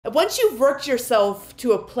Once you've worked yourself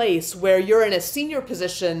to a place where you're in a senior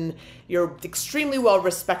position, you're extremely well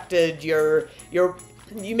respected, you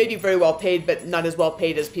may be very well paid, but not as well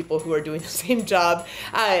paid as people who are doing the same job,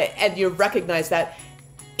 and you recognize that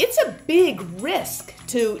it's a big risk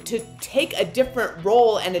to take a different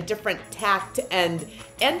role and a different tact and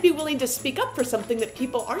be willing to speak up for something that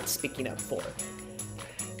people aren't speaking up for.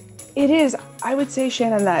 It is. I would say,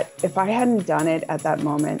 Shannon, that if I hadn't done it at that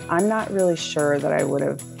moment, I'm not really sure that I would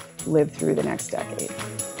have lived through the next decade.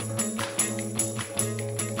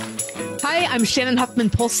 Hi, I'm Shannon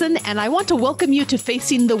Huffman-Polson, and I want to welcome you to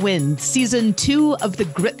Facing the Wind, Season 2 of the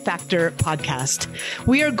Grit Factor podcast.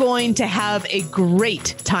 We are going to have a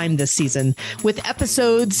great time this season with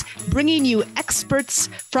episodes bringing you experts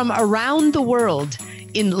from around the world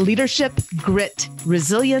in leadership, grit,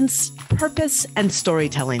 resilience, purpose, and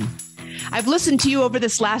storytelling. I've listened to you over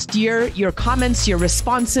this last year, your comments, your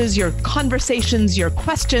responses, your conversations, your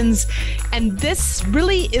questions, and this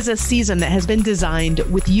really is a season that has been designed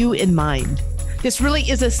with you in mind. This really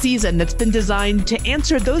is a season that's been designed to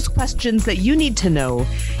answer those questions that you need to know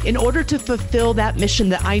in order to fulfill that mission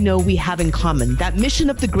that I know we have in common, that mission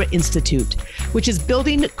of the Grit Institute, which is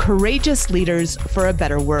building courageous leaders for a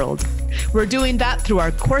better world. We're doing that through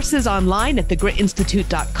our courses online at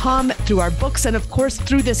thegritinstitute.com, through our books, and of course,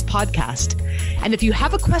 through this podcast. And if you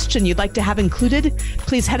have a question you'd like to have included,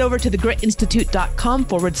 please head over to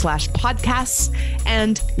thegritinstitute.com/podcasts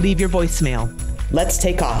and leave your voicemail. Let's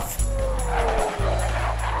take off.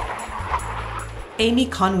 Amy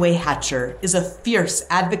Conway-Hatcher is a fierce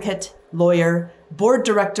advocate, lawyer, board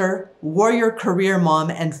director, warrior career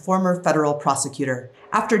mom, and former federal prosecutor.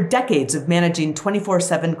 After decades of managing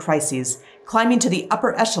 24/7 crises, climbing to the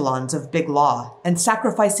upper echelons of big law, and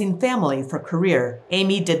sacrificing family for career,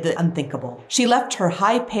 Amy did the unthinkable. She left her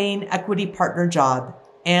high-paying equity partner job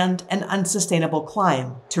and an unsustainable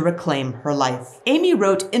climb to reclaim her life. Amy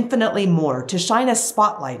wrote Infinitely More to shine a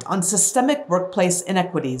spotlight on systemic workplace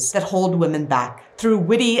inequities that hold women back. Through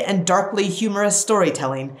witty and darkly humorous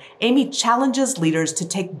storytelling, Amy challenges leaders to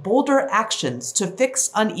take bolder actions to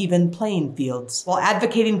fix uneven playing fields, while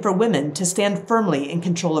advocating for women to stand firmly in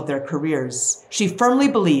control of their careers. She firmly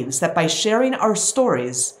believes that by sharing our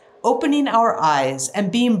stories, opening our eyes,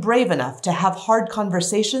 and being brave enough to have hard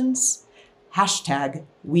conversations,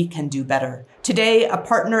 #we can do better. Today, a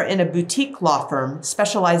partner in a boutique law firm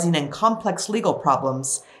specializing in complex legal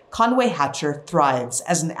problems, Conway-Hatcher thrives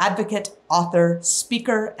as an advocate, author,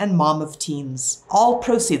 speaker, and mom of teens. All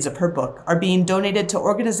proceeds of her book are being donated to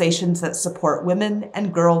organizations that support women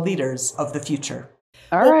and girl leaders of the future.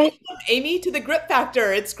 All right. Welcome, Amy, to the Grit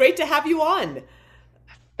Factor. It's great to have you on.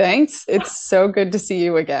 Thanks. It's so good to see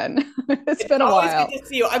you again. It's been a while. It's always good to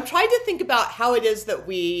see you. I'm trying to think about how it is that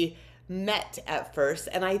we met at first,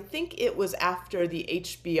 and I think it was after the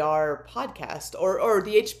HBR podcast or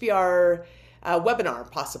the HBR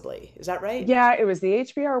webinar, possibly. Is that right? Yeah, it was the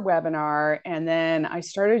HBR webinar, and then I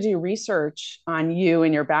started to do research on you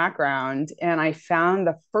and your background, and I found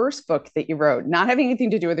the first book that you wrote, not having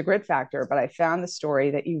anything to do with the Grit Factor, but I found the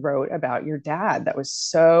story that you wrote about your dad that was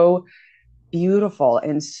so beautiful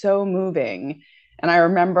and so moving. And I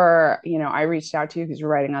remember, I reached out to you because you're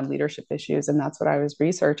writing on leadership issues, and that's what I was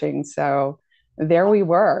researching. So there we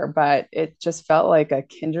were, but it just felt like a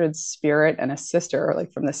kindred spirit and a sister,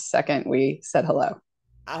 like from the second we said hello.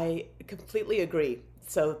 I completely agree.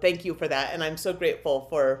 So thank you for that. And I'm so grateful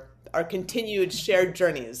for our continued shared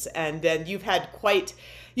journeys. And then you've had quite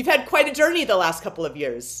a journey the last couple of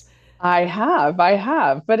years. I have,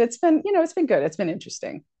 but it's been good. It's been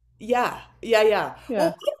interesting. Yeah. Well,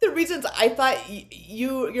 one of the reasons I thought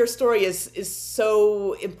your story is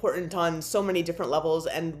so important on so many different levels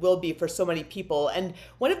and will be for so many people. And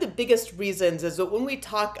one of the biggest reasons is that when we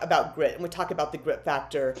talk about grit and we talk about the Grit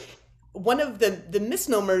Factor, one of the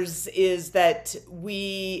misnomers is that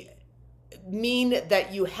we mean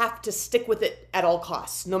that you have to stick with it at all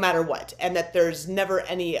costs, no matter what, and that there's never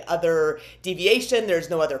any other deviation, there's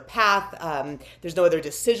no other path, there's no other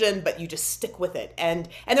decision, but you just stick with it. And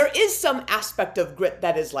there is some aspect of grit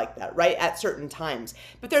that is like that, right, at certain times.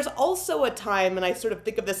 But there's also a time, and I sort of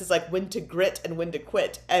think of this as like when to grit and when to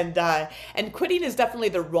quit. And quitting is definitely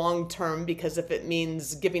the wrong term, because if it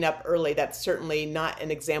means giving up early, that's certainly not an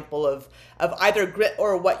example of either grit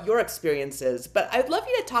or what your experience is. But I'd love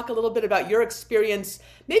you to talk a little bit about your experience,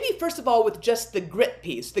 maybe first of all with just the grit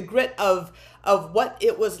piece, the grit of what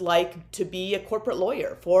it was like to be a corporate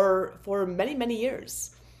lawyer for many, many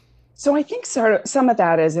years. So I think some of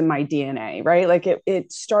that is in my DNA, right? Like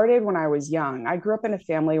it started when I was young. I grew up in a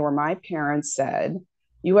family where my parents said,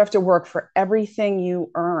 You have to work for everything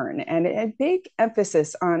you earn, and a big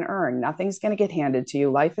emphasis on earn. Nothing's going to get handed to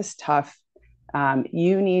you. Life is tough.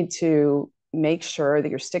 You need to make sure that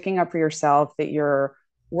you're sticking up for yourself, that you're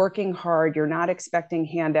working hard, you're not expecting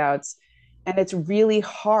handouts, and it's really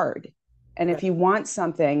hard. And if you want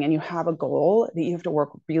something and you have a goal, that you have to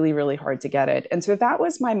work really, really hard to get it. And so that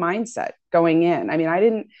was my mindset going in. I mean,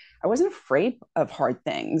 I wasn't afraid of hard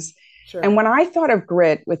things. Sure. And when I thought of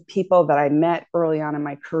grit with people that I met early on in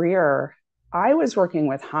my career, I was working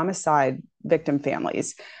with homicide victim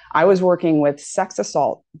families. I was working with sex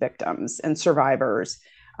assault victims and survivors,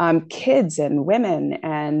 kids and women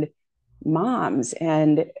and moms.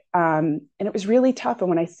 And it was really tough. And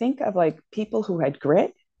when I think of like people who had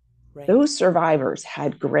grit, Right. those survivors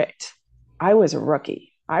had grit. I was a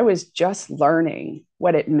rookie. I was just learning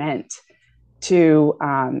what it meant to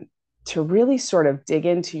really sort of dig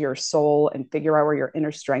into your soul and figure out where your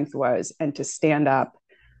inner strength was, and to stand up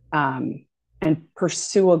and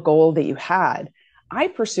pursue a goal that you had. I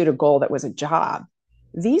pursued a goal that was a job.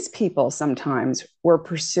 These people sometimes were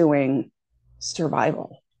pursuing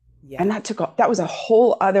survival. Yeah. And that was a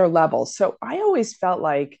whole other level. So I always felt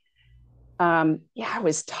like, it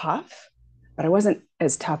was tough, but I wasn't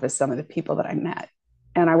as tough as some of the people that I met.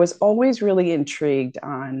 And I was always really intrigued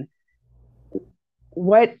on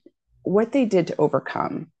what they did to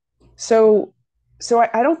overcome. So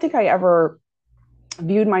I don't think I ever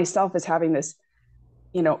viewed myself as having this,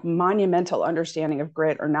 monumental understanding of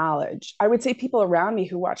grit or knowledge. I would say people around me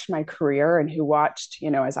who watched my career and who watched,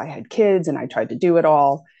 as I had kids and I tried to do it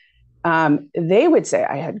all, they would say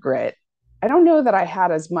I had grit. I don't know that I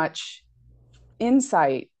had as much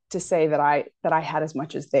insight to say that I had as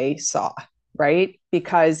much as they saw, right?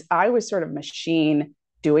 Because I was sort of machine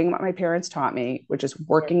doing what my parents taught me, which is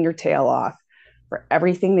working your tail off for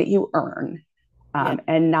everything that you earn,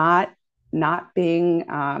 and not being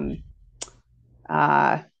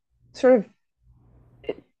sort of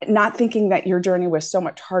not thinking that your journey was so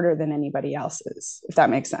much harder than anybody else's, if that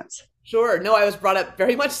makes sense. Sure. No, I was brought up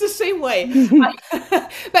very much the same way.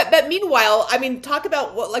 But meanwhile, I mean, talk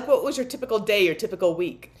about what was your typical day, your typical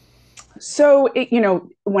week? So,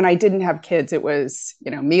 when I didn't have kids, it was,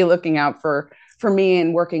 me looking out for me,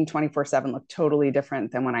 and working 24/7 looked totally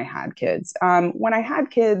different than when I had kids. When I had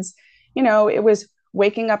kids, it was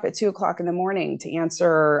waking up at 2 o'clock in the morning to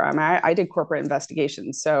answer. I did corporate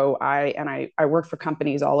investigations. So I worked for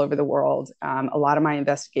companies all over the world. A lot of my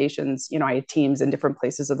investigations, I had teams in different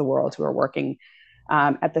places of the world who are working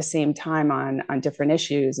at the same time on different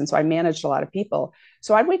issues. And so I managed a lot of people.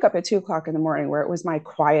 So I'd wake up at 2 o'clock in the morning, where it was my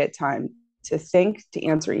quiet time to think, to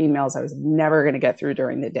answer emails I was never going to get through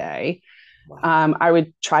during the day. Wow. I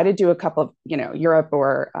would try to do a couple of, Europe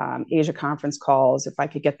or Asia conference calls if I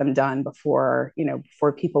could get them done before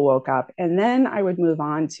people woke up. And then I would move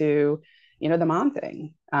on to, the mom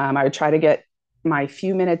thing. I would try to get my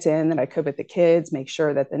few minutes in that I could with the kids, make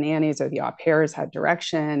sure that the nannies or the au pairs had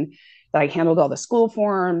direction, that I handled all the school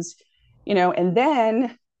forms, and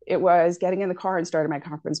then it was getting in the car and starting my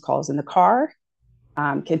conference calls in the car.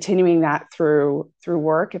 Continuing that through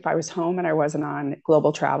work. If I was home and I wasn't on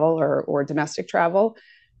global travel or domestic travel,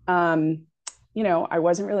 I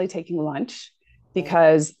wasn't really taking lunch,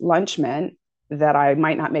 because lunch meant that I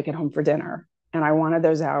might not make it home for dinner. And I wanted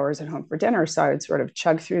those hours at home for dinner. So I would sort of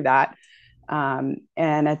chug through that. And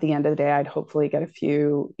at the end of the day, I'd hopefully get a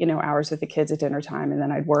few, hours with the kids at dinner time. And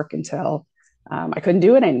then I'd work until I couldn't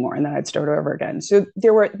do it anymore. And then I'd start over again. So they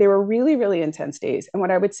were really, really intense days. And what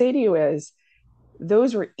I would say to you is,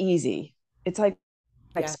 those were easy. It's like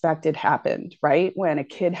expected happened, right? When a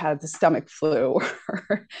kid had the stomach flu,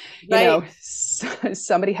 or,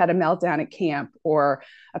 somebody had a meltdown at camp, or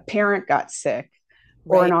a parent got sick,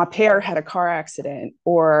 or an au pair had a car accident,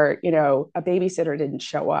 or, a babysitter didn't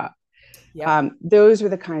show up. Those were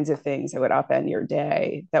the kinds of things that would upend your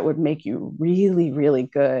day, that would make you really, really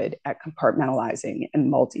good at compartmentalizing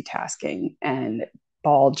and multitasking and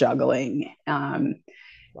ball juggling,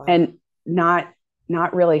 and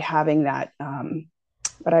not really having that.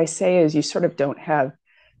 What I say is, you sort of don't have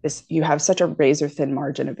this, you have such a razor thin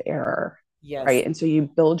margin of error. Yes. Right. And so you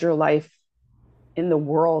build your life in the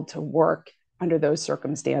world to work under those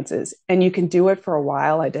circumstances. And you can do it for a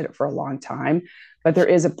while. I did it for a long time, but there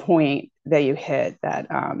is a point that you hit that,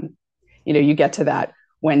 you get to that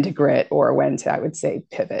when to grit, or when to, I would say,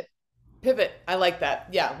 pivot. Pivot. I like that.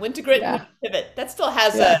 Yeah. When to grit and when to pivot. That still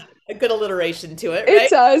has a good alliteration to it, right?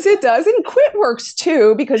 It does. And quit works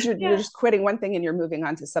too, because you're just quitting one thing and you're moving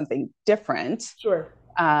on to something different. Sure.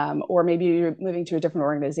 Or maybe you're moving to a different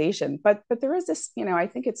organization. But there is this, I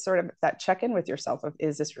think it's sort of that check-in with yourself of,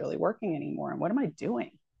 is this really working anymore? And what am I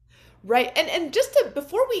doing? Right. And just to,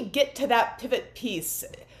 before we get to that pivot piece,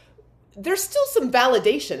 there's still some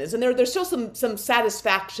validation, isn't there? There's still some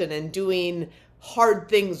satisfaction in doing hard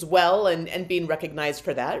things well and being recognized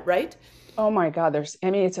for that, right? Oh my God,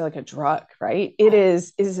 it's like a drug, right? It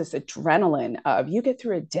is this adrenaline of you get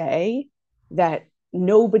through a day that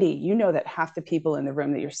that half the people in the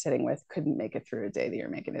room that you're sitting with couldn't make it through a day that you're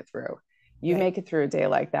making it through. You Right. make it through a day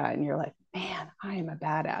like that and you're like, man, I am a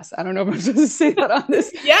badass. I don't know if I'm supposed to say that on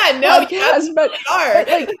this Yeah, no, you podcast, but,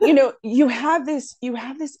 absolutely are. like, you have this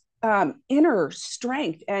inner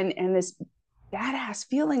strength and this badass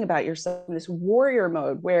feeling about yourself, this warrior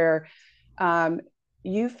mode where um,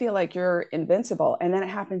 you feel like you're invincible. And then it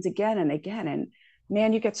happens again and again. And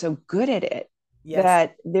man, you get so good at it Yes.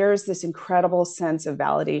 that there's this incredible sense of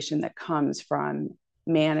validation that comes from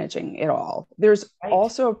managing it all. There's Right.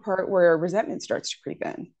 also a part where resentment starts to creep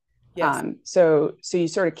in. Yes. So you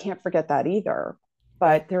sort of can't forget that either. But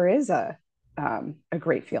Right. there is a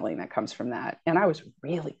great feeling that comes from that. And I was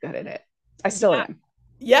really good at it. I still am.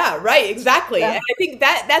 Yeah, right, exactly. Yeah. And I think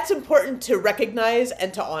that's important to recognize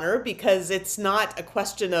and to honor, because it's not a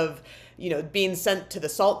question of, being sent to the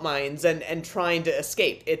salt mines and trying to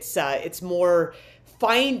escape. It's more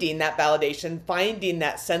finding that validation, finding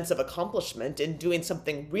that sense of accomplishment in doing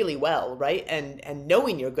something really well, right? And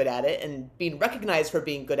knowing you're good at it and being recognized for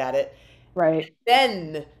being good at it. Right.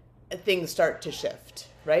 Then things start to shift,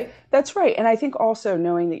 right? That's right. And I think also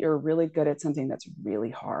knowing that you're really good at something that's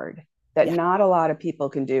really hard, that Yeah. not a lot of people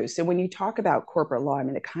can do. So when you talk about corporate law, I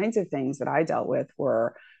mean, the kinds of things that I dealt with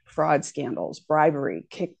were fraud scandals, bribery,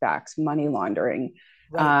 kickbacks, money laundering,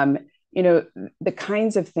 Right. the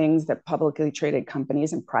kinds of things that publicly traded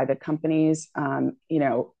companies and private companies,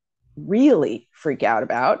 really freak out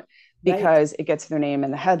about, because it gets their name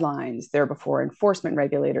in the headlines. They're before enforcement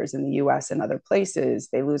regulators in the US and other places.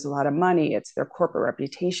 They lose a lot of money. It's their corporate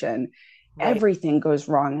reputation. Right. Everything goes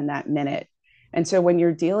wrong in that minute. And so when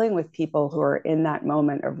you're dealing with people who are in that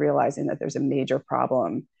moment of realizing that there's a major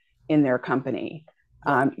problem in their company,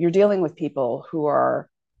 you're dealing with people who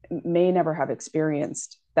may never have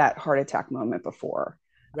experienced that heart attack moment before.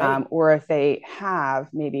 Right. Or if they have,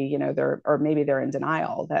 maybe maybe they're in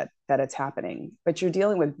denial that it's happening. But you're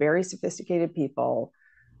dealing with very sophisticated people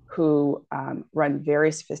who run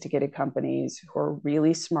very sophisticated companies, who are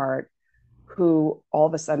really smart, who all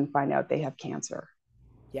of a sudden find out they have cancer.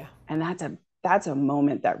 Yeah. And that's a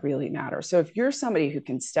moment that really matters. So if you're somebody who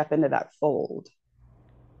can step into that fold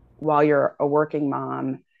while you're a working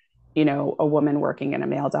mom, a woman working in a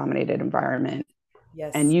male-dominated environment,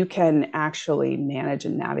 Yes. and you can actually manage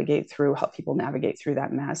and help people navigate through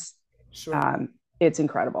that mess. Sure. It's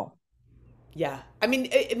incredible. Yeah. I mean,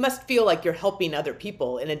 it must feel like you're helping other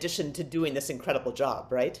people in addition to doing this incredible job,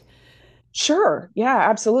 right? Sure. Yeah,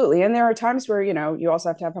 absolutely. And there are times where, you also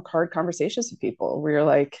have to have hard conversations with people where you're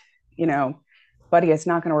like, buddy, it's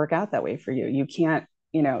not going to work out that way for you. You can't,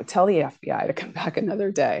 tell the FBI to come back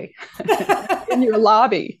another day in your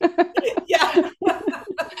lobby. Yeah.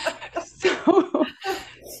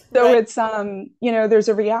 So Right. it's, there's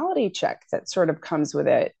a reality check that sort of comes with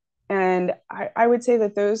it. And I would say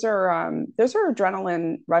that those are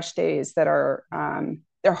adrenaline rush days that are,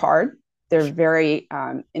 they're hard. They're very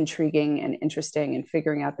intriguing and interesting, and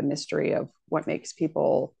figuring out the mystery of what makes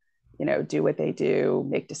people, do what they do,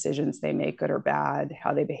 make decisions they make, good or bad,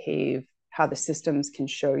 how they behave, how the systems can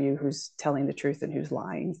show you who's telling the truth and who's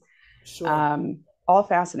lying. Sure. All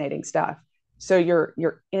fascinating stuff. So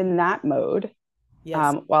you're in that mode.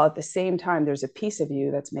 Yes. While at the same time, there's a piece of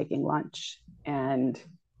you that's making lunch and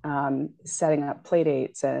setting up play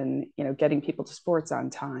dates and, getting people to sports on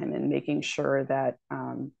time and making sure that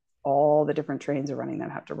all the different trains are running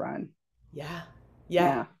that have to run. Yeah.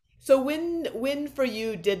 Yeah. So when for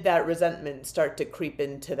you did that resentment start to creep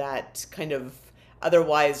into that kind of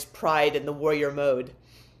otherwise pride in the warrior mode?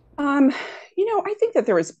 I think that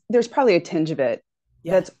there's probably a tinge of it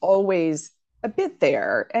that's always a bit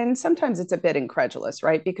there. And sometimes it's a bit incredulous,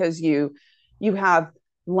 right? Because you have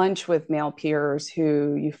lunch with male peers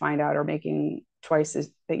who you find out are making twice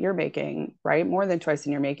as that you're making, right? More than twice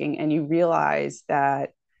than you're making. And you realize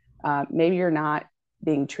that maybe you're not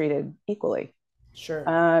being treated equally. Sure.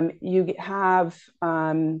 You have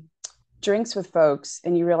drinks with folks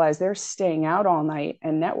and you realize they're staying out all night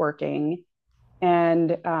and networking, and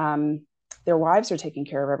their wives are taking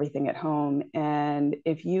care of everything at home. And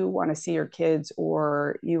if you want to see your kids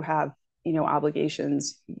or you have,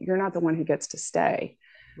 obligations, you're not the one who gets to stay.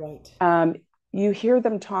 Right. You hear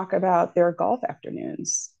them talk about their golf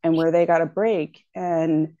afternoons and where they got a break.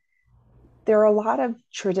 And there are a lot of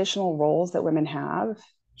traditional roles that women have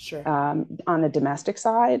Sure. on the domestic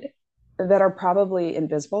side that are probably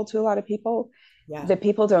invisible to a lot of people, Yeah. that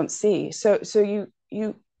people don't see. So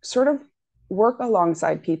you sort of work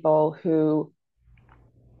alongside people who,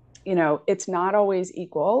 it's not always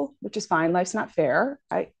equal, which is fine. Life's not fair.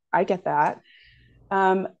 I get that.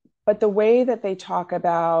 But the way that they talk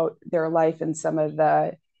about their life and some of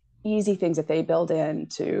the easy things that they build in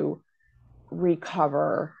to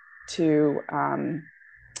recover, to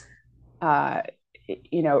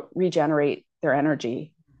regenerate their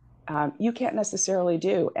energy, you can't necessarily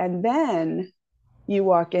do. And then you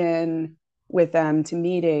walk in with them to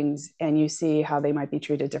meetings and you see how they might be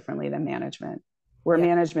treated differently than management, where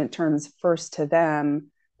management turns first to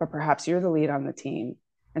them, but perhaps you're the lead on the team.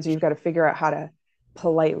 And so you've got to figure out how to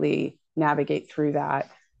politely navigate through that,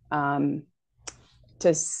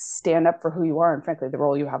 to stand up for who you are and frankly, the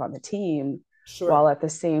role you have on the team, while at the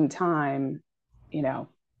same time,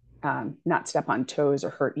 not step on toes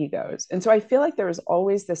or hurt egos. And so I feel like there's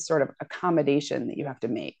always this sort of accommodation that you have to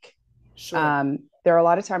make. There are a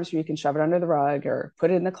lot of times where you can shove it under the rug or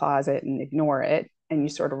put it in the closet and ignore it, and you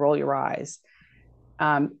sort of roll your eyes.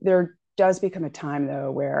 There does become a time,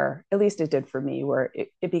 though, where, at least it did for me, where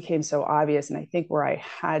it became so obvious. And I think where I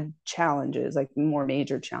had challenges, like more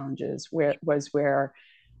major challenges, where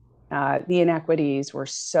the inequities were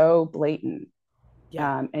so blatant.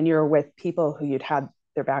 And you're with people who you'd had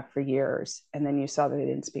their back for years, and then you saw that they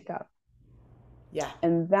didn't speak up.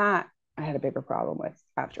 And that I had a bigger problem with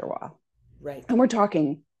after a while. And we're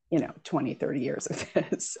talking, 20, 30 years of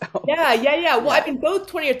this. So. Well, I mean, both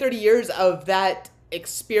 20 or 30 years of that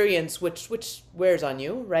experience, which wears on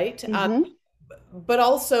you, right? Mm-hmm. But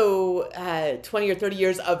also 20 or 30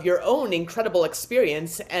 years of your own incredible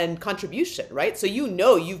experience and contribution, right? So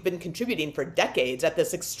you've been contributing for decades at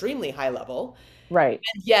this extremely high level. Right.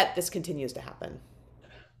 And yet this continues to happen.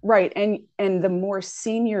 Right. And the more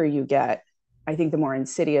senior you get, I think the more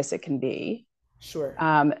insidious it can be.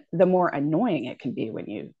 The more annoying it can be when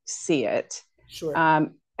you see it.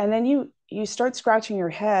 And then you start scratching your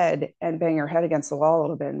head and bang your head against the wall a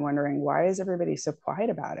little bit and wondering, why is everybody so quiet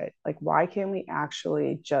about it? Like, why can't we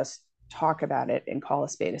actually just talk about it and call a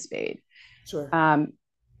spade a spade? And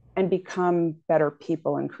become better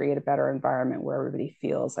people and create a better environment where everybody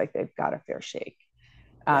feels like they've got a fair shake.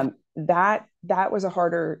 That was a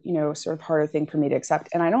harder, sort of harder thing for me to accept.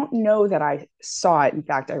 And I don't know that I saw it. In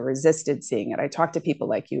fact, I resisted seeing it. I talked to people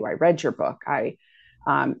like you. I read your book. I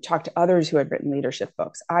talked to others who had written leadership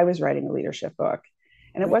books. I was writing a leadership book.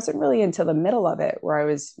 And it wasn't really until the middle of it where I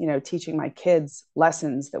was, teaching my kids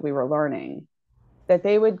lessons that we were learning, that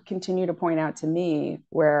they would continue to point out to me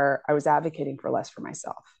where I was advocating for less for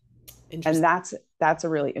myself. And that's a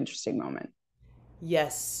really interesting moment.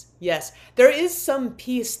 Yes. There is some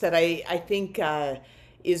piece that I think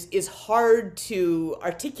is hard to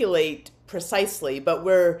articulate precisely, but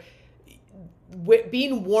we're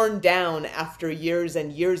being worn down after years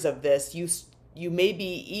and years of this. You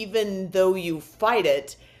maybe, even though you fight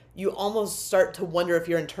it, you almost start to wonder if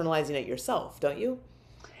you're internalizing it yourself, don't you?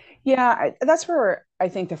 Yeah, that's where I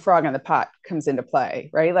think the frog in the pot comes into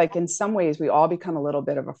play, right? Like in some ways, we all become a little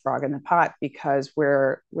bit of a frog in the pot because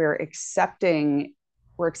we're accepting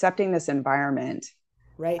this environment,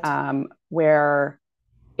 right? Where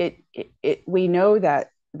we know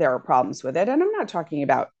that there are problems with it, and I'm not talking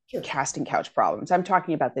about casting couch problems. I'm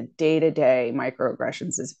talking about the day-to-day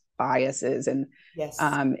microaggressions as biases and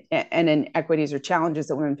inequities or challenges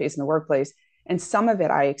that women face in the workplace. And some of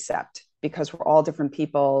it I accept, because we're all different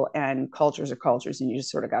people and cultures are cultures, and you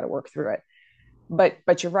just sort of got to work through it.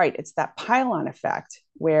 But you're right. It's that pile-on effect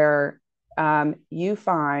where you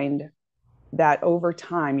find that over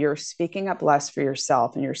time, you're speaking up less for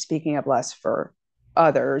yourself and you're speaking up less for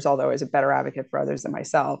others, although as a better advocate for others than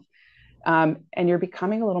myself. And you're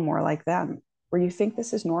becoming a little more like them, where you think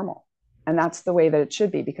this is normal. And that's the way that it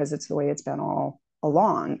should be, because it's the way it's been all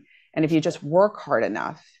along. And if you just work hard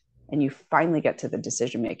enough and you finally get to the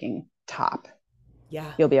decision-making top,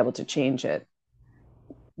 you'll be able to change it.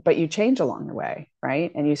 But you change along the way,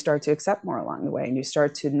 right? And you start to accept more along the way, and you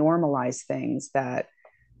start to normalize things that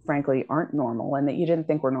frankly aren't normal and that you didn't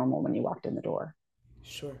think were normal when you walked in the door.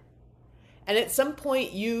 Sure. And at some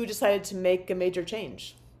point you decided to make a major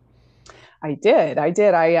change. I did. I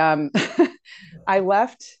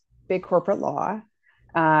left big corporate law.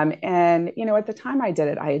 And, at the time I did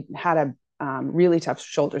it, I had a really tough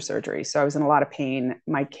shoulder surgery. So I was in a lot of pain.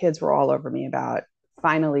 My kids were all over me about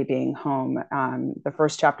finally being home. The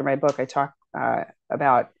first chapter of my book, I talk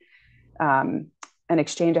about an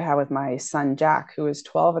exchange I had with my son, Jack, who was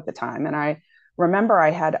 12 at the time. And I remember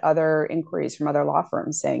I had other inquiries from other law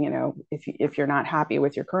firms saying, if you're not happy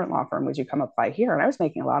with your current law firm, would you come apply here? And I was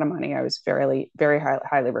making a lot of money. I was very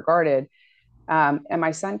highly regarded. And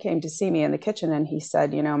my son came to see me in the kitchen and he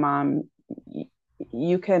said, Mom,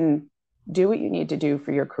 you can do what you need to do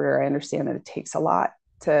for your career. I understand that it takes a lot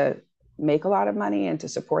to make a lot of money and to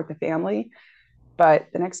support the family. But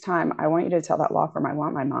the next time I want you to tell that law firm, I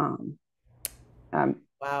want my mom.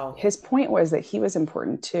 Wow. His point was that he was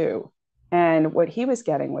important too. And what he was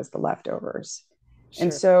getting was the leftovers. Sure.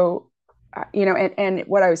 And so, and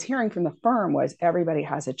what I was hearing from the firm was everybody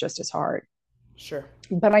has it just as hard. Sure.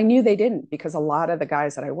 But I knew they didn't, because a lot of the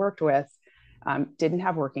guys that I worked with didn't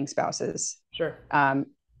have working spouses. Sure.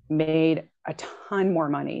 Made a ton more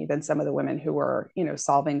money than some of the women who were,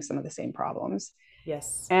 solving some of the same problems.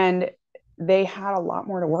 Yes. And they had a lot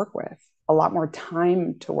more to work with, a lot more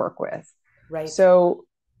time to work with. Right. So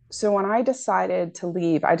when I decided to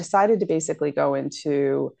leave, I decided to basically go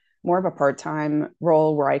into more of a part-time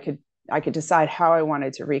role where I could decide how I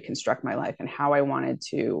wanted to reconstruct my life and how I wanted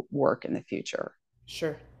to work in the future.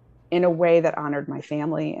 Sure. In a way that honored my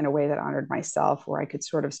family, in a way that honored myself, where I could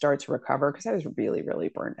sort of start to recover, because I was really, really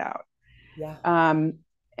burned out. Yeah. And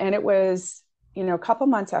it was, a couple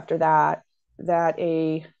months after that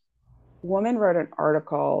a woman wrote an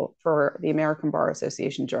article for the American Bar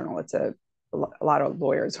Association Journal. It's a lot of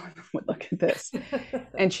lawyers would look at this.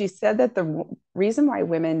 And she said that the reason why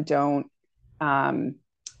women don't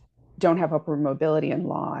have upward mobility in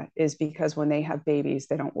law is because when they have babies,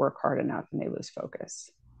 they don't work hard enough and they lose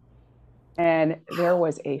focus. And there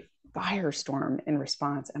was a firestorm in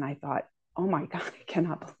response. And I thought, oh my God, I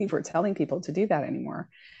cannot believe we're telling people to do that anymore.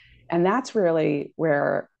 And that's really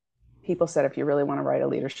where people said, if you really want to write a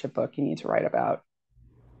leadership book, you need to write about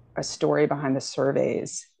a story behind the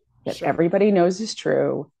surveys that Sure. everybody knows is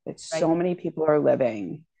true, that Right. so many people are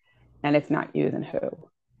living. And if not you, then who?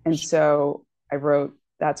 And Sure. so I wrote,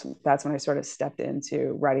 that's when I sort of stepped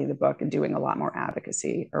into writing the book and doing a lot more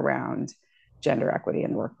advocacy around gender equity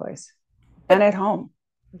in the workplace and at home.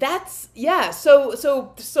 That's, yeah. So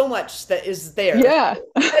much that is there. Yeah.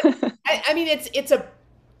 I mean, it's a,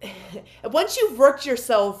 once you've worked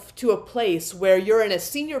yourself to a place where you're in a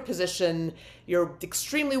senior position, you're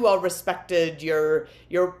extremely well respected, you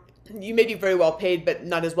may be very well paid, but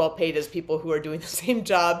not as well paid as people who are doing the same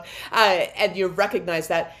job, and you recognize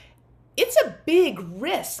that it's a big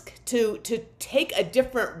risk to take a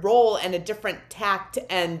different role and a different tact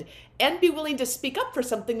and be willing to speak up for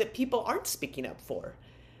something that people aren't speaking up for.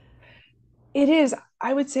 It is.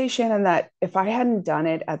 I would say, Shannon, that if I hadn't done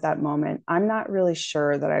it at that moment, I'm not really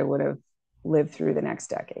sure that I would have lived through the next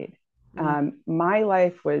decade. My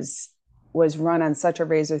life was run on such a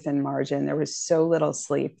razor thin margin. There was so little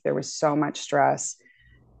sleep. There was so much stress.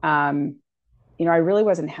 I really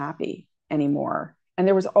wasn't happy anymore. And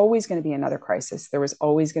there was always going to be another crisis. There was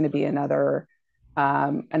always going to be another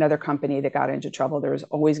company that got into trouble. There was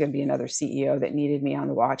always going to be another CEO that needed me on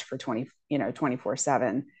the watch for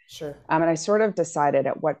 24/7. Sure. And I sort of decided,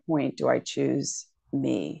 at what point do I choose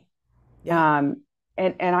me? Yeah.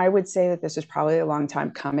 And I would say that this is probably a long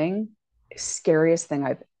time coming. Scariest thing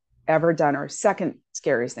I've ever done, or second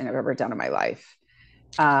scariest thing I've ever done in my life.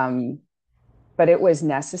 But it was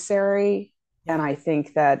necessary. Yeah. And I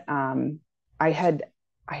think that I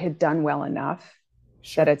had done well enough.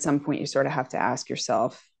 Sure. That at some point you sort of have to ask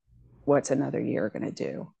yourself, what's another year going to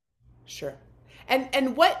do? Sure.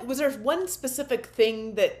 And what was there one specific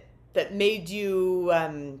thing that made you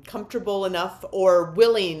comfortable enough or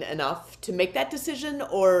willing enough to make that decision,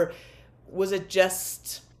 or was it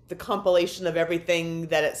just the compilation of everything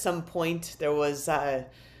that at some point there was a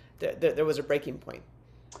breaking point?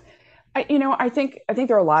 I think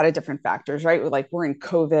there are a lot of different factors, right? Like, we're in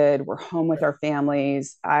COVID, we're home with our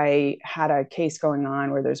families. I had a case going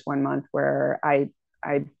on where there's 1 month where I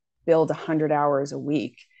billed 100 hours a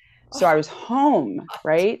week. So I was home,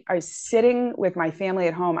 right? I was sitting with my family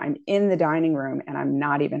at home. I'm in the dining room and I'm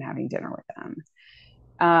not even having dinner with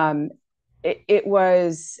them. It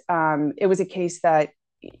was a case that,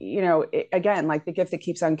 again, like the gift that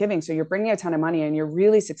keeps on giving. So you're bringing a ton of money and you're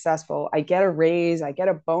really successful. I get a raise, I get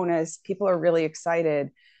a bonus. People are really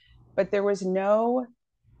excited, but there was no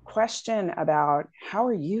question about, how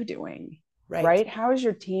are you doing? Right? How is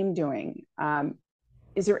your team doing?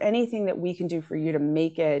 Is there anything that we can do for you to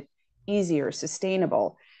make it easier,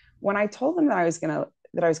 sustainable? When I told them that I was going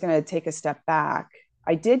to take a step back,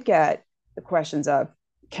 I did get the questions of,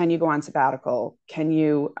 can you go on sabbatical? Can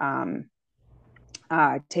you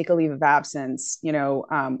take a leave of absence?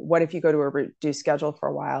 What if you go to a reduced schedule for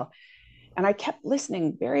a while? And I kept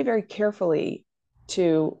listening very, very carefully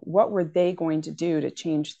to what were they going to do to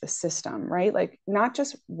change the system, right? Like, not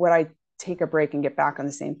just would I take a break and get back on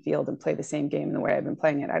the same field and play the same game in the way I've been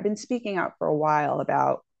playing it. I've been speaking out for a while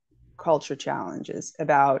about culture challenges,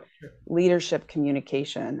 about leadership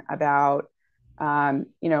communication, about,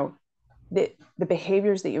 the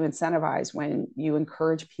behaviors that you incentivize when you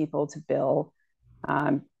encourage people to bill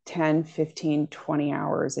 10, 15, 20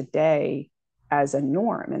 hours a day as a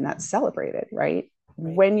norm, and that's celebrated, right?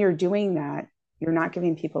 When you're doing that, you're not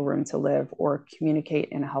giving people room to live or communicate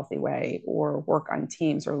in a healthy way or work on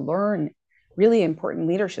teams or learn really important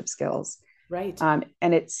leadership skills. Right.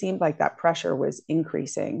 And it seemed like that pressure was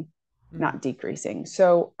increasing, not decreasing.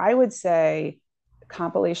 So I would say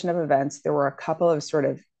compilation of events, there were a couple of sort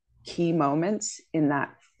of key moments in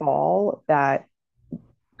that fall that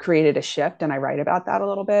created a shift. And I write about that a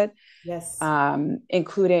little bit. Yes.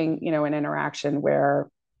 Including, an interaction where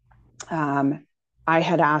I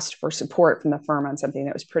had asked for support from the firm on something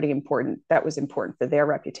that was pretty important, that was important for their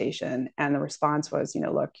reputation. And the response was,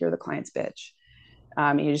 look, you're the client's bitch.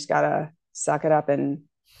 You just got to suck it up and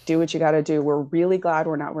do what you got to do. We're really glad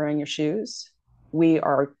we're not wearing your shoes. We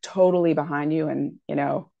are totally behind you, and,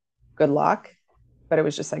 good luck. But it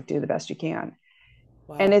was just like, do the best you can.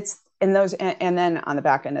 Wow. And it's in those. And then on the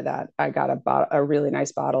back end of that, I got a really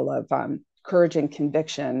nice bottle of Courage and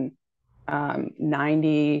Conviction,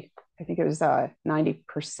 90, I think it was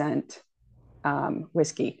 90%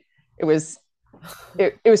 whiskey. It was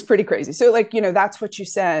pretty crazy. So that's what you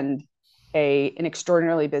send an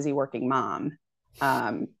extraordinarily busy working mom.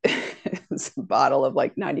 It's a bottle of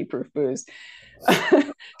 90 proof booze.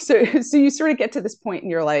 So you sort of get to this point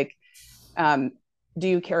and you're like, do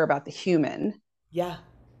you care about the human? Yeah.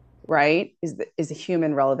 Right? Is a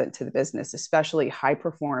human relevant to the business, especially high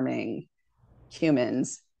performing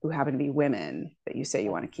humans who happen to be women that you say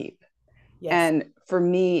you want to keep? Yes. And for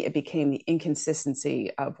me, it became the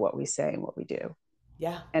inconsistency of what we say and what we do.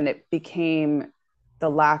 Yeah. And it became the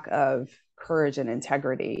lack of courage and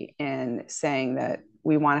integrity in saying that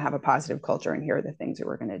we want to have a positive culture and here are the things that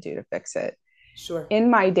we're going to do to fix it. Sure. In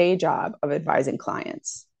my day job of advising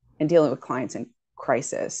clients and dealing with clients in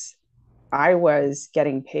crisis, I was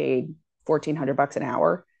getting paid $1,400 an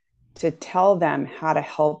hour to tell them how to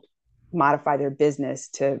help modify their business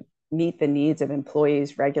to meet the needs of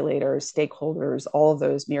employees, regulators, stakeholders, all of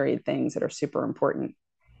those myriad things that are super important.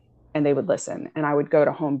 And they would listen. And I would go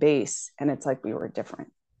to home base and it's like we were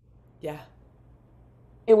different. Yeah.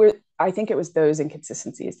 I think it was those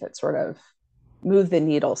inconsistencies that sort of moved the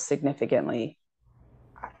needle significantly.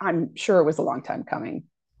 I'm sure it was a long time coming.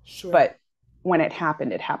 Sure. But when it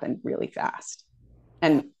happened really fast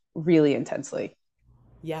and really intensely.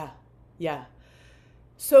 Yeah. Yeah.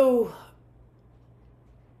 So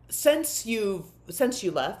since you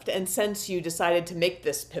left and since you decided to make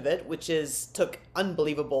this pivot, which took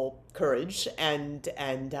unbelievable courage and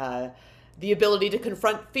the ability to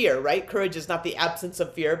confront fear, right? Courage is not the absence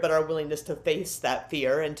of fear, but our willingness to face that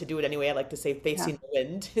fear and to do it anyway. I like to say facing the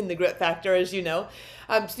wind in the grit factor, as you know.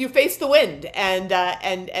 So you face the wind, and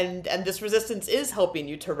this resistance is helping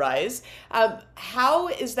you to rise. How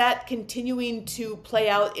is that continuing to play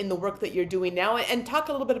out in the work that you're doing now? And talk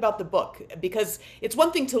a little bit about the book, because it's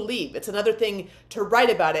one thing to leave. It's another thing to write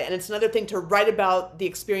about it. And it's another thing to write about the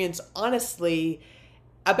experience honestly,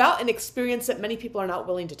 about an experience that many people are not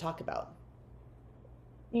willing to talk about.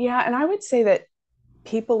 Yeah. And I would say that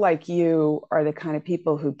people like you are the kind of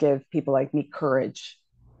people who give people like me courage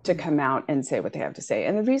to come out and say what they have to say.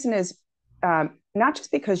 And the reason is not just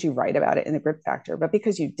because you write about it in the Grit Factor, but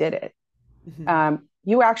because you did it. Mm-hmm.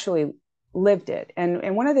 You actually lived it.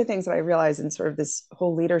 And one of the things that I realized in sort of this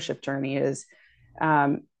whole leadership journey is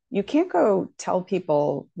you can't go tell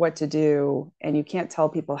people what to do, and you can't tell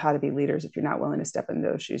people how to be leaders if you're not willing to step in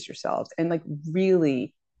those shoes yourselves and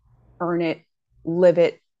really earn it, live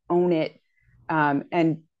it, own it,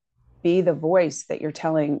 and be the voice that you're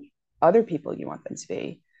telling other people you want them to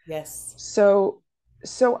be. Yes. So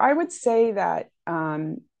I would say that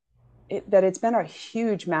it's been a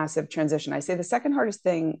huge, massive transition. I say the second hardest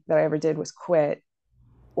thing that I ever did was quit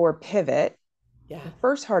or pivot. Yeah. The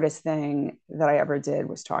first hardest thing that I ever did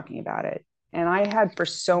was talking about it. And I had for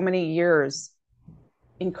so many years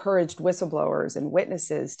encouraged whistleblowers and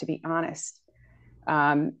witnesses to be honest,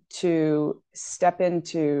 to step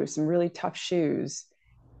into some really tough shoes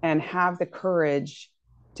and have the courage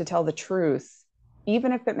to tell the truth,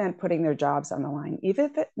 even if it meant putting their jobs on the line, even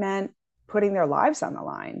if it meant putting their lives on the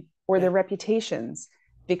line or their reputations,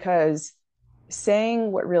 because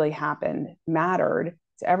saying what really happened mattered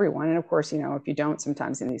to everyone. And of course, if you don't,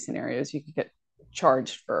 sometimes in these scenarios, you could get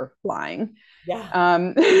charged for lying.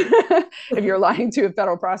 Yeah. If you're lying to a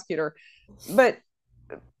federal prosecutor, but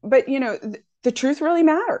the truth really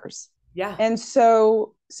matters. Yeah. And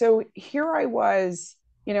so here I was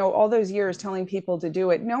all those years telling people to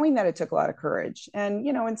do it, knowing that it took a lot of courage. And,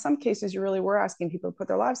 in some cases, you really were asking people to put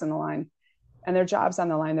their lives on the line and their jobs on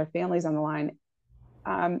the line, their families on the line.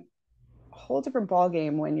 A whole different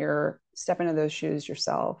ballgame when you're stepping into those shoes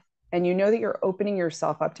yourself. And you know that you're opening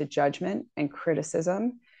yourself up to judgment and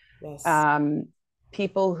criticism. Yes.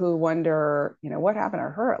 People who wonder, what happened to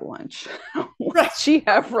her at lunch? What did she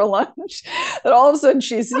have for lunch? And all of a sudden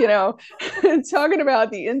she's, talking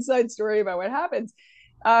about the inside story about what happens.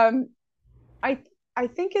 I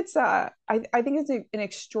think it's an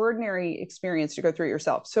extraordinary experience to go through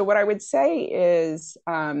yourself. So what I would say is,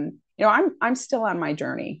 I'm still on my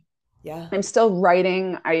journey. Yeah. I'm still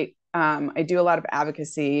writing. I do a lot of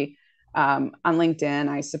advocacy on LinkedIn.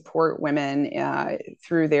 I support women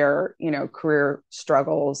through their, career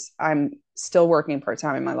struggles. I'm still working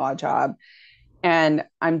part-time in my law job, and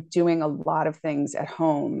I'm doing a lot of things at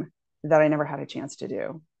home that I never had a chance to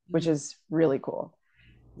do, which is really cool.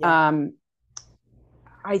 Yeah.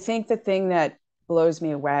 I think the thing that blows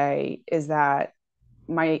me away is that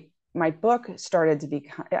my book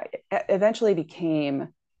eventually became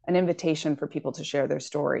an invitation for people to share their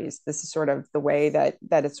stories. This is sort of the way that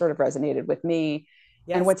it sort of resonated with me.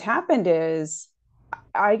 Yes. And what's happened is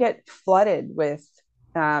I get flooded with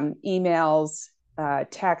emails,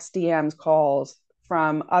 text, DMs, calls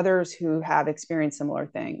from others who have experienced similar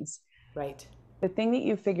things. Right. The thing that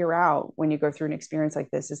you figure out when you go through an experience like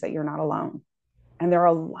this is that you're not alone. And there are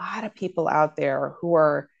a lot of people out there who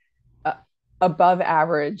are above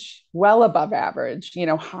average, well above average,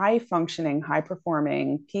 high functioning, high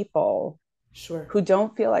performing people. Sure. Who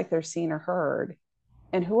don't feel like they're seen or heard,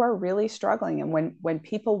 and who are really struggling. And when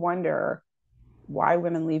people wonder why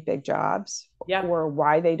women leave big jobs, yeah, or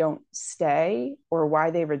why they don't stay, or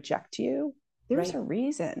why they reject you, there's right. a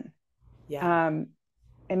reason. Yeah.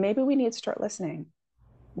 And maybe we need to start listening.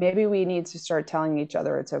 Maybe we need to start telling each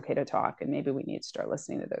other it's okay to talk, and maybe we need to start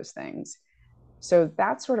listening to those things. So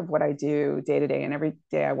that's sort of what I do day to day. And every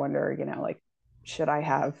day I wonder, should I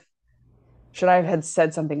have had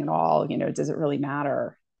said something at all? Does it really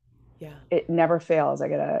matter? Yeah. It never fails. I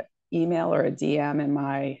get an email or a DM in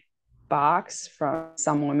my box from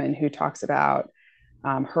some woman who talks about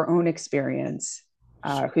her own experience,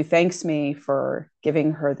 who thanks me for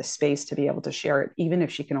giving her the space to be able to share it, even if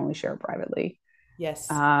she can only share it privately.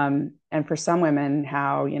 Yes. And for some women,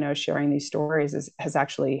 how, sharing these stories has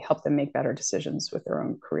actually helped them make better decisions with their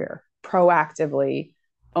own career, proactively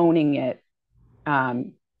owning it,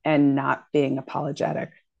 and not being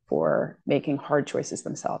apologetic for making hard choices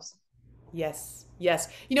themselves. Yes. Yes.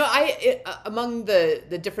 Among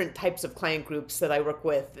the different types of client groups that I work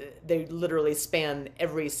with, they literally span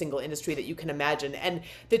every single industry that you can imagine. And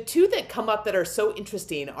the two that come up that are so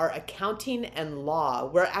interesting are accounting and law,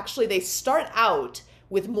 where actually they start out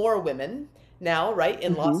with more women now, right,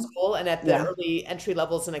 in law school and at the early entry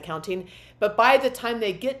levels in accounting. But by the time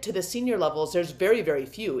they get to the senior levels, there's very, very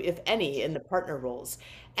few, if any, in the partner roles.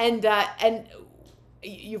 And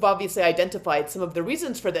you've obviously identified some of the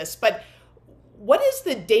reasons for this, but what is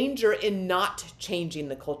the danger in not changing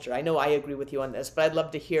the culture? I know I agree with you on this, but I'd love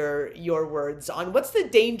to hear your words on what's the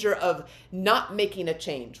danger of not making a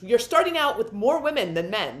change. You're starting out with more women than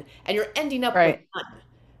men, and you're ending up with none.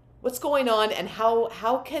 What's going on, and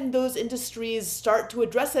how can those industries start to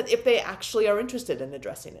address it if they actually are interested in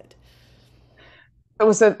addressing it?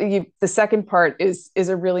 So the second part is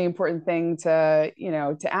a really important thing to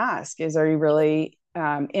ask: is, are you really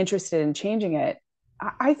interested in changing it?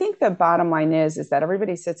 I think the bottom line is that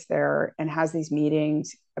everybody sits there and has these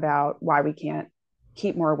meetings about why we can't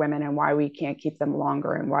keep more women and why we can't keep them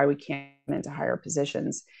longer and why we can't get into higher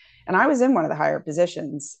positions. And I was in one of the higher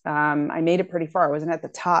positions. I made it pretty far. I wasn't at the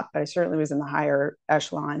top, but I certainly was in the higher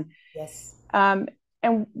echelon. Yes. And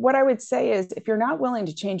what I would say is, if you're not willing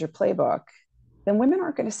to change your playbook, then women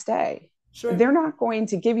aren't going to stay. Sure. They're not going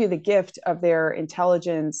to give you the gift of their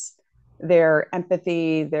intelligence, their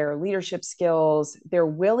empathy, their leadership skills, their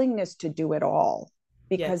willingness to do it all.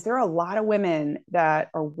 Because there are a lot of women that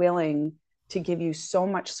are willing to give you so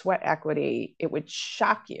much sweat equity, it would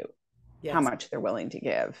shock you how much they're willing to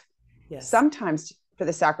give. Yes. Sometimes to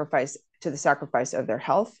the sacrifice of their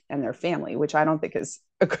health and their family, which I don't think is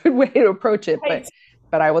a good way to approach it. Right.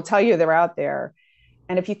 But I will tell you, they're out there.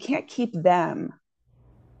 And if you can't keep them,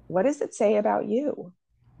 what does it say about you?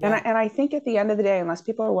 Yeah. And I think at the end of the day, unless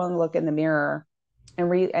people are willing to look in the mirror and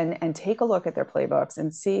read and take a look at their playbooks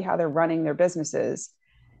and see how they're running their businesses,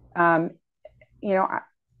 I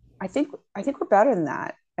think we're better than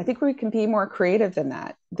that. I think we can be more creative than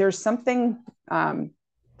that. There's something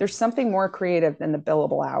more creative than the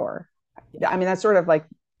billable hour. I mean, that's sort of like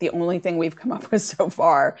the only thing we've come up with so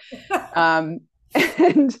far.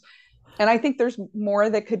 And I think there's more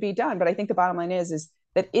that could be done. But I think the bottom line is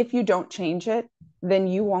that if you don't change it, then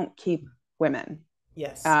you won't keep women.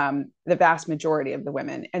 Yes. The vast majority of the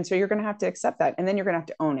women. And so you're going to have to accept that. And then you're going to have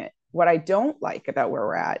to own it. What I don't like about where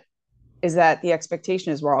we're at is that the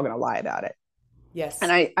expectation is we're all going to lie about it. Yes.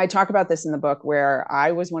 And I talk about this in the book, where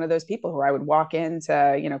I was one of those people who I would walk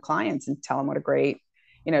into, clients and tell them what a great,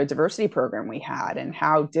 diversity program we had and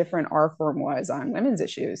how different our firm was on women's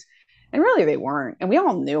issues. And really they weren't. And we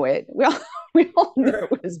all knew it. We all knew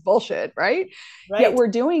it was bullshit, right? Yet we're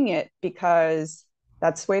doing it because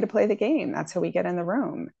that's the way to play the game. That's how we get in the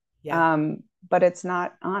room. Yeah. But it's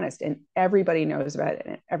not honest, and everybody knows about it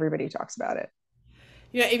and everybody talks about it.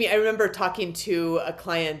 Amy, I remember talking to a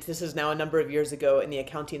client, this is now a number of years ago, in the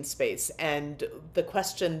accounting space. And the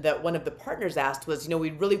question that one of the partners asked was,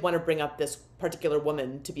 we really want to bring up this particular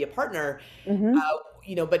woman to be a partner,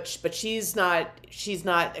 but she's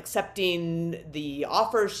not accepting the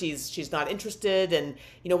offer. She's not interested. And,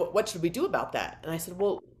 what should we do about that? And I said,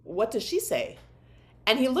 well, what does she say?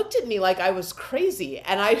 And he looked at me like I was crazy.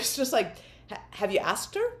 And I was just like, have you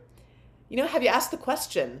asked her? Have you asked the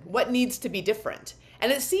question, what needs to be different?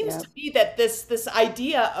 And it seems to be that this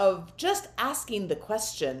idea of just asking the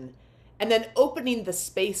question and then opening the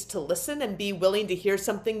space to listen and be willing to hear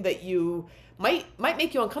something that you might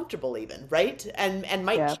make you uncomfortable even, right? And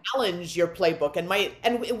might challenge your playbook and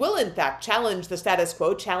it will in fact challenge the status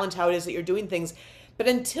quo, challenge how it is that you're doing things. But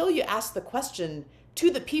until you ask the question to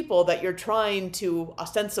the people that you're trying to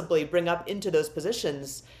ostensibly bring up into those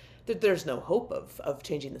positions, there's no hope of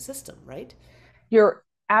changing the system, right? You're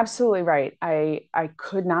absolutely right. I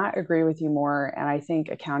could not agree with you more. And I think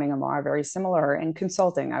accounting and law are very similar, and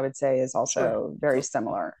consulting, I would say, is also very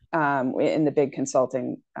similar in the big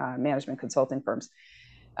consulting, management consulting firms.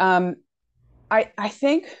 I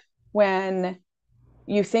think when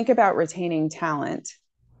you think about retaining talent,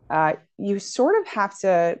 you sort of have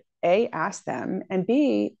to A, ask them, and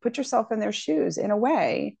B, put yourself in their shoes in a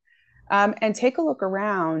way. And take a look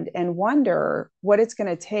around and wonder what it's going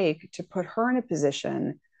to take to put her in a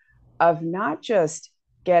position of not just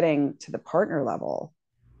getting to the partner level,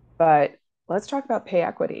 but let's talk about pay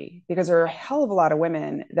equity, because there are a hell of a lot of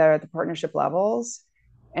women that are at the partnership levels.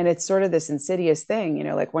 And it's sort of this insidious thing,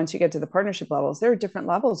 like once you get to the partnership levels, there are different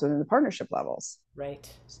levels within the partnership levels.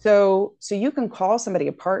 Right. So you can call somebody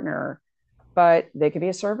a partner, but they could be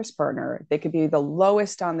a service partner. They could be the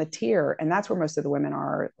lowest on the tier. And that's where most of the women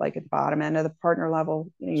are, like at the bottom end of the partner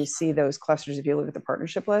level. You see those clusters if you look at the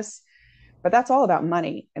partnership lists, but that's all about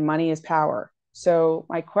money, and money is power. So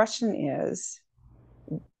my question is,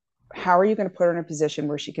 how are you going to put her in a position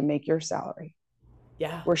where she can make your salary?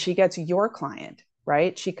 Yeah. Where she gets your client,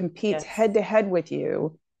 right? She competes head to head with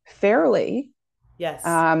you fairly. Yes.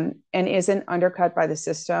 And isn't undercut by the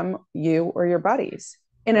system, you or your buddies,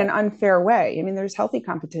 in an unfair way. I mean, there's healthy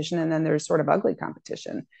competition and then there's sort of ugly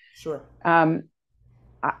competition. Sure.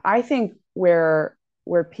 I think where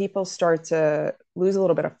people start to lose a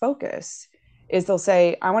little bit of focus is they'll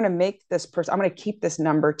say, I want to make this person, I'm going to keep this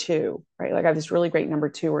number two, right? Like I have this really great number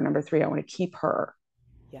two or number three. I want to keep her.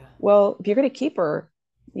 Yeah. Well, if you're going to keep her,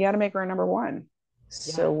 you got to make her a number one.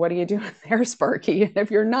 So what do you do there, Sparky? And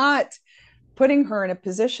if you're not putting her in a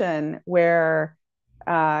position where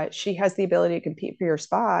she has the ability to compete for your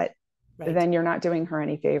spot, then you're not doing her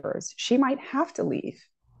any favors. She might have to leave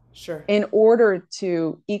in order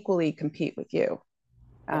to equally compete with you.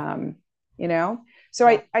 So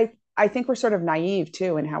I think we're sort of naive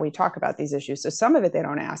too in how we talk about these issues. So some of it they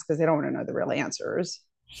don't ask because they don't want to know the real answers.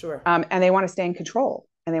 Sure. And they want to stay in control,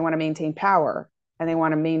 and they want to maintain power, and they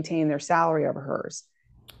want to maintain their salary over hers.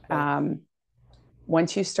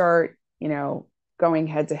 Once you start, going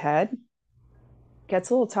head to head, it gets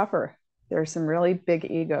a little tougher. There are some really big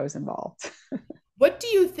egos involved. What do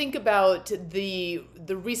you think about the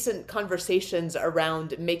recent conversations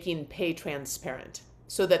around making pay transparent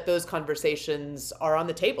so that those conversations are on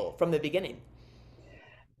the table from the beginning?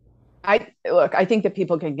 I think that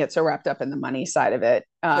people can get so wrapped up in the money side of it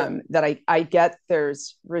that I get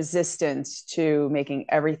there's resistance to making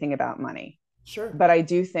everything about money. Sure. But I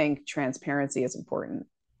do think transparency is important,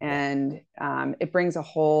 and it brings a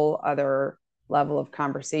whole other level of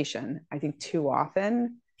conversation. I think too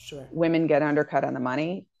often women get undercut on the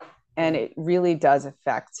money, and it really does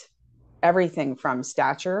affect everything from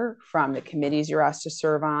stature, from the committees you're asked to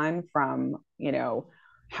serve on, from,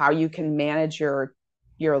 how you can manage your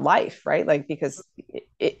life, right? Like, because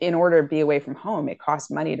in order to be away from home, it costs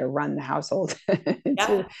money to run the household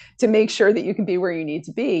to make sure that you can be where you need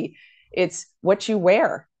to be. It's what you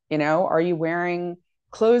wear, are you wearing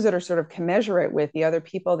clothes that are sort of commensurate with the other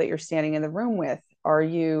people that you're standing in the room with? Are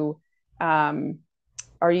you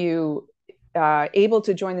Are you able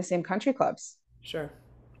to join the same country clubs? Sure.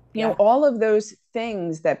 You know, all of those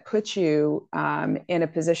things that put you in a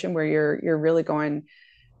position where you're really going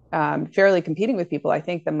fairly competing with people. I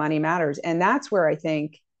think the money matters, and that's where I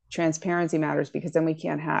think transparency matters, because then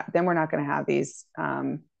we're not going to have these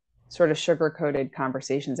sort of sugar-coated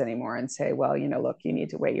conversations anymore and say, well, you know, look, you need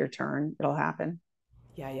to wait your turn. It'll happen.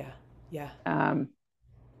 Yeah.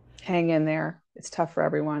 Hang in there. It's tough for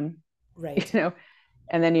everyone. Right. You know,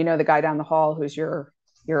 and then, you know, the guy down the hall who's your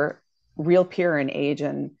real peer in age,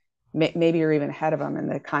 and maybe you're even ahead of him in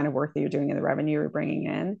the kind of work that you're doing and the revenue you're bringing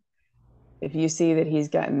in. If you see that he's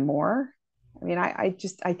getting more, I mean, I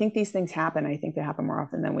think these things happen. I think they happen more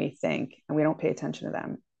often than we think, and we don't pay attention to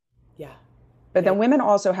them. Yeah. But then women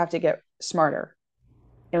also have to get smarter,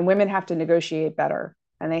 and women have to negotiate better,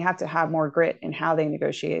 and they have to have more grit in how they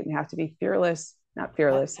negotiate, and have to be fearless, not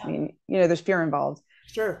fearless. I mean, you know, there's fear involved.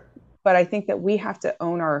 Sure. But I think that we have to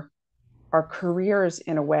own our careers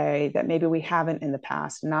in a way that maybe we haven't in the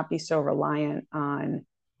past, and not be so reliant on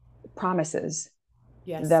promises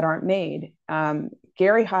that aren't made.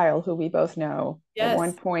 Gary Heil, who we both know, at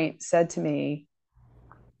one point said to me,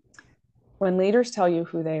 when leaders tell you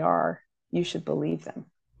who they are, you should believe them.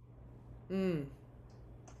 And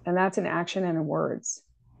that's an action and in words.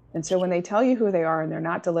 And so when they tell you who they are and they're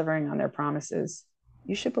not delivering on their promises,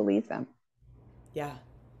 you should believe them. Yeah.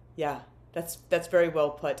 That's very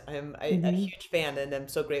well put. I'm a huge fan, and I'm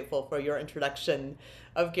so grateful for your introduction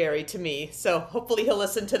of Gary to me. So hopefully he'll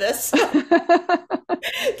listen to this.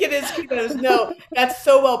 Get his kudos. No, that's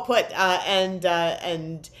so well put.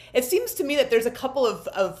 And it seems to me that there's a couple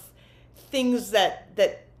of things that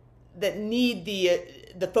need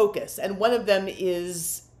the focus, and one of them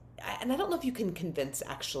is, and I don't know if you can convince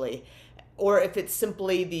actually, or if it's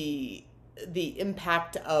simply the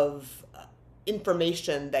impact of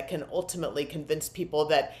information that can ultimately convince people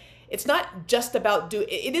that it's not just about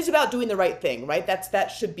it is about doing the right thing, right? That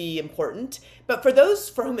should be important. But for those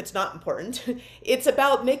for whom it's not important, it's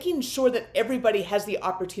about making sure that everybody has the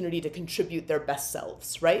opportunity to contribute their best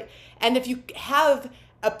selves, right? And if you have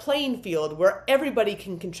a playing field where everybody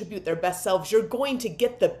can contribute their best selves, you're going to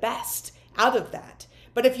get the best out of that.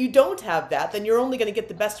 But if you don't have that, then you're only going to get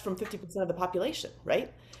the best from 50% of the population,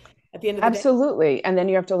 right? At the end of the day. Absolutely. And then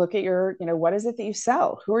you have to look at your, you know, what is it that you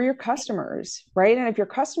sell? Who are your customers, right? And if your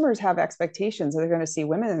customers have expectations that they're going to see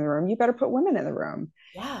women in the room, you better put women in the room.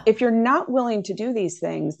 Yeah. If you're not willing to do these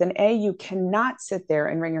things, then you cannot sit there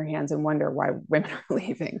and wring your hands and wonder why women are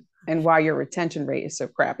leaving and why your retention rate is so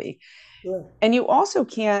crappy. Sure. And you also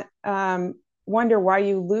can't wonder why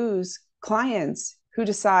you lose clients who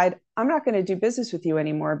decide, I'm not going to do business with you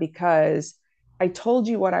anymore because I told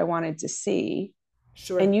you what I wanted to see.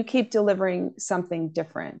 Sure. And you keep delivering something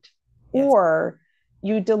different. Or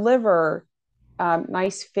you deliver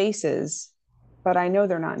nice faces, but I know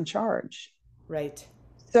they're not in charge. Right.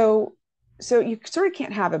 So you sort of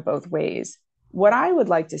can't have it both ways. What I would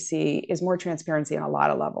like to see is more transparency on a lot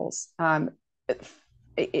of levels.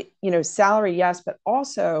 You know, salary, yes, but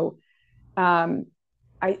also I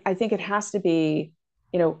think it has to be,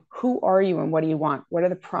 you know, who are you and what do you want? What are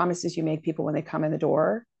the promises you make people when they come in the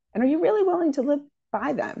door? And are you really willing to live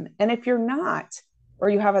by them? And if you're not, or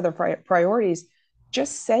you have other priorities,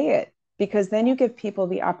 just say it, because then you give people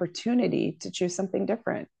the opportunity to choose something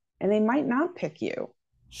different, and they might not pick you.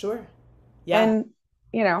 Sure. Yeah. And,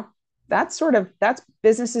 you know, that's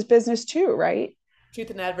business is business too, right?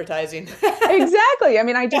 Truth in advertising. Exactly. I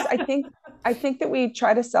mean, I think that we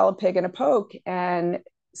try to sell a pig in a poke, and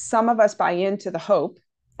some of us buy into the hope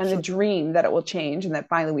and the dream that it will change, and that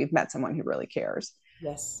finally we've met someone who really cares.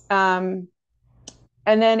 Yes.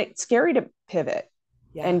 And then it's scary to pivot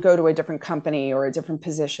and go to a different company or a different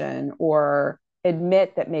position, or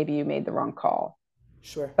admit that maybe you made the wrong call.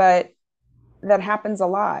 Sure. But that happens a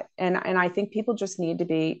lot. And I think people just need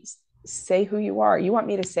to say who you are. You want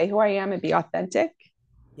me to say who I am and be authentic?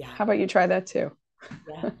 Yeah. How about you try that too?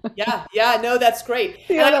 Yeah. No, that's great.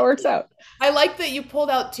 See how that works out. I like that you pulled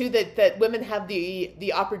out too that women have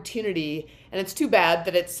the opportunity, and it's too bad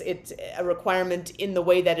that it's a requirement in the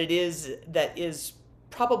way that is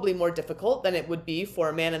probably more difficult than it would be for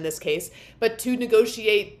a man in this case, but to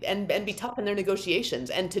negotiate and be tough in their negotiations,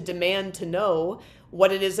 and to demand to know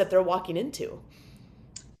what it is that they're walking into.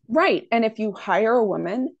 Right. And if you hire a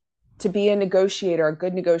woman to be a negotiator, a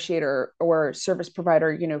good negotiator or service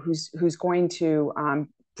provider, you know, who's going to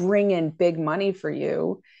bring in big money for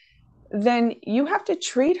you, then you have to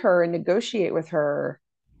treat her and negotiate with her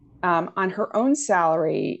on her own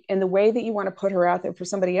salary in the way that you want to put her out there for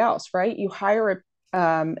somebody else, right? You hire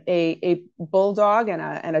a bulldog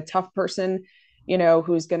and a tough person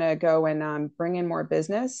who's going to go and bring in more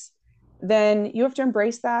business, then you have to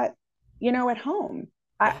embrace that, at home.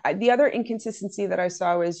 The other inconsistency that I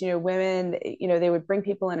saw was, women, they would bring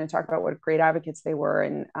people in and talk about what great advocates they were,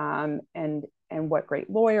 and what great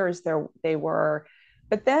lawyers they were.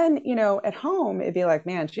 But then, at home, it'd be like,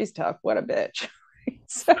 man, she's tough. What a bitch.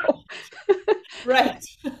 So, right.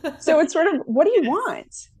 So it's sort of, what do you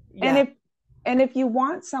want? Yeah. And if you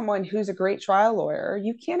want someone who's a great trial lawyer,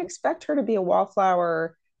 you can't expect her to be a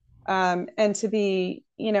wallflower, and to be,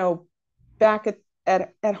 back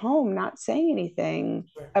at home, not saying anything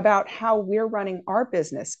about how we're running our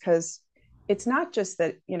business. Because it's not just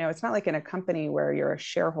that, it's not like in a company where you're a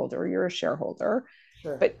shareholder,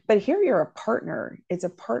 Sure. but here you're a partner. It's a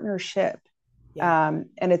partnership. Yeah.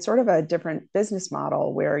 And it's sort of a different business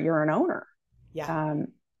model where you're an owner. Yeah.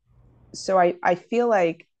 So I feel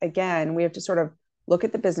like, again, we have to sort of look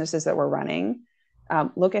at the businesses that we're running,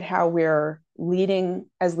 look at how we're leading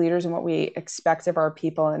as leaders and what we expect of our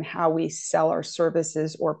people, and how we sell our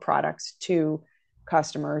services or products to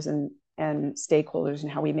customers and stakeholders,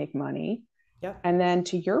 and how we make money. Yep. And then,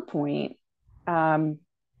 to your point,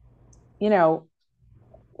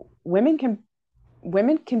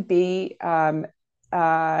 women can be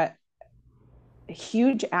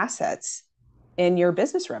huge assets in your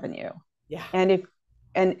business revenue. Yeah. And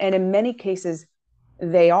in many cases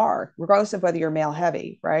they are, regardless of whether you're male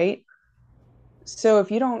heavy, right? So if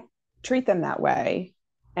you don't treat them that way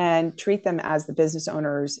and treat them as the business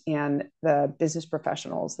owners and the business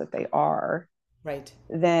professionals that they are, right,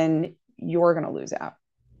 then you're going to lose out.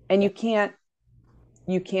 And you can't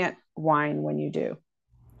whine when you do.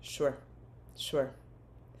 Sure.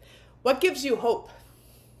 What gives you hope?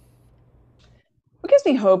 What gives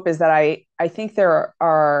me hope is that I think there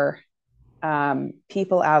are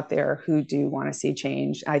people out there who do want to see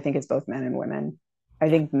change. I think it's both men and women. I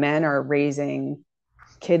think men are raising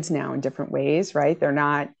kids now in different ways, right? They're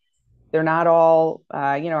not all,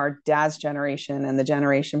 our dad's generation and the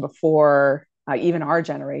generation before, even our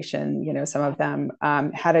generation, some of them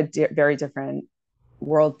had a very different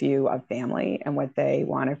worldview of family and what they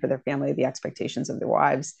wanted for their family, the expectations of their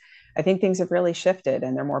wives. I think things have really shifted,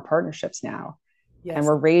 and they're more partnerships now. Yes. And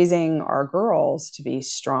we're raising our girls to be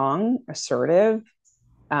strong, assertive,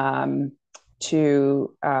 to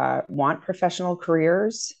want professional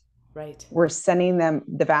careers. Right. We're sending them,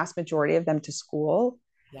 the vast majority of them, to school.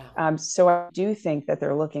 Yeah. So I do think that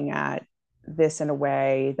they're looking at this in a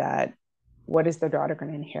way that, what is their daughter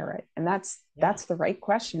going to inherit? And that's the right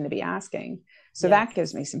question to be asking. So that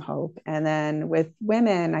gives me some hope. And then with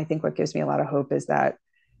women, I think what gives me a lot of hope is that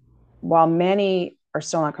while many are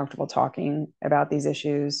still not comfortable talking about these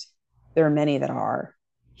issues, there are many that are.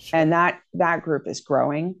 Sure. And that group is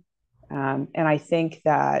growing. And I think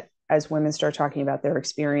that as women start talking about their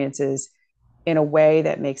experiences in a way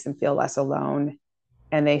that makes them feel less alone,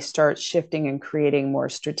 and they start shifting and creating more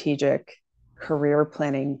strategic career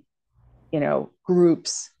planning,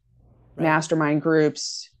 groups, right, mastermind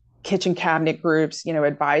groups, kitchen cabinet groups,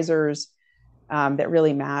 advisors that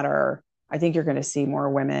really matter, I think you're going to see more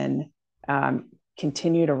women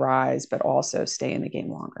continue to rise, but also stay in the game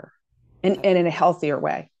longer and in a healthier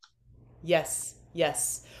way. Yes.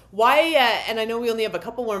 Why? And I know we only have a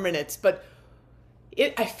couple more minutes, but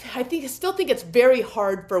I still think it's very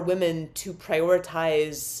hard for women to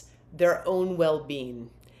prioritize their own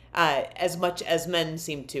well-being as much as men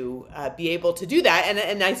seem to be able to do that.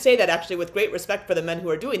 And I say that actually with great respect for the men who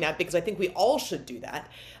are doing that, because I think we all should do that.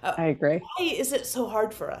 I agree. Why is it so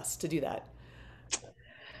hard for us to do that?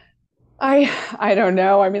 I don't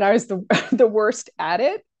know. I mean, I was the worst at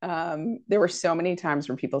it. There were so many times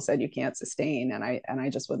when people said you can't sustain, and I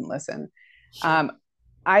just wouldn't listen. Sure.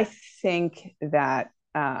 I think that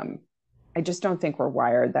I just don't think we're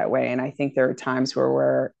wired that way. And I think there are times where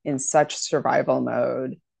we're in such survival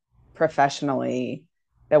mode professionally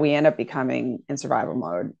that we end up becoming in survival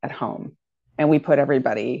mode at home, and we put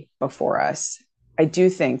everybody before us. I do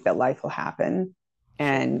think that life will happen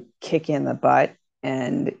and kick in the butt.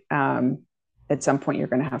 And at some point, you're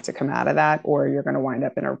going to have to come out of that, or you're going to wind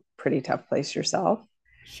up in a pretty tough place yourself.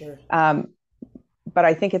 Sure. But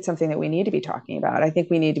I think it's something that we need to be talking about. I think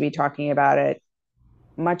we need to be talking about it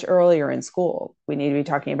much earlier in school. We need to be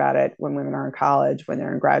talking about it when women are in college, when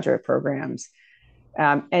they're in graduate programs,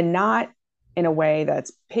 and not in a way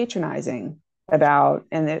that's patronizing about,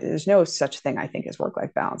 and there's no such thing, I think, as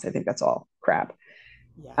work-life balance. I think that's all crap.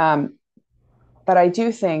 Yeah. But I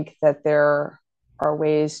do think that there are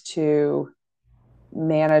ways to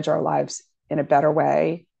manage our lives in a better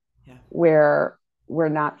way, where we're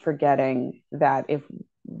not forgetting that if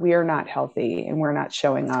we're not healthy and we're not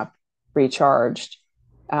showing up recharged,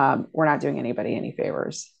 we're not doing anybody any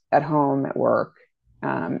favors at home, at work.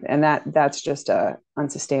 And that's just a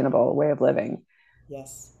unsustainable way of living.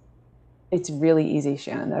 Yes. It's really easy,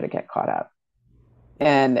 Shannon, though, to get caught up.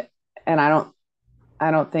 And I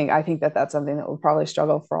think that that's something that will probably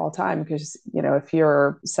struggle for all time, because, if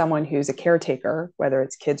you're someone who's a caretaker, whether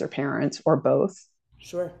it's kids or parents or both,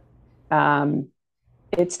 sure,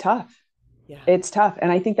 it's tough. Yeah. It's tough.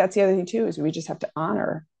 And I think that's the other thing too, is we just have to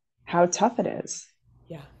honor how tough it is.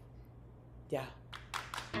 Yeah. Yeah.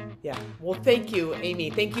 Yeah. Well, thank you, Amy.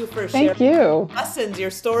 Thank you for sharing your lessons,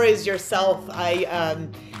 your stories, yourself. I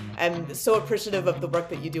am so appreciative of the work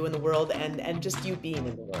that you do in the world and just you being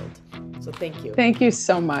in the world. So thank you. Thank you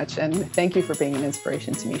so much. And thank you for being an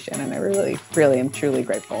inspiration to me, Shannon. I really, really am truly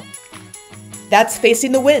grateful. That's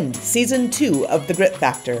Facing the Wind, Season 2 of The Grit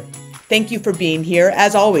Factor. Thank you for being here.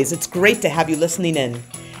 As always, it's great to have you listening in.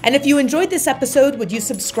 And if you enjoyed this episode, would you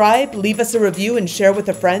subscribe, leave us a review, and share with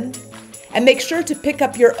a friend? And make sure to pick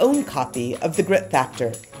up your own copy of The Grit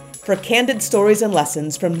Factor for candid stories and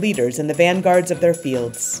lessons from leaders in the vanguards of their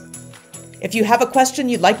fields. If you have a question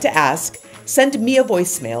you'd like to ask, send me a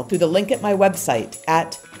voicemail through the link at my website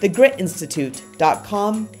at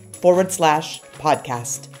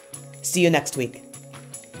thegritinstitute.com/podcast. See you next week.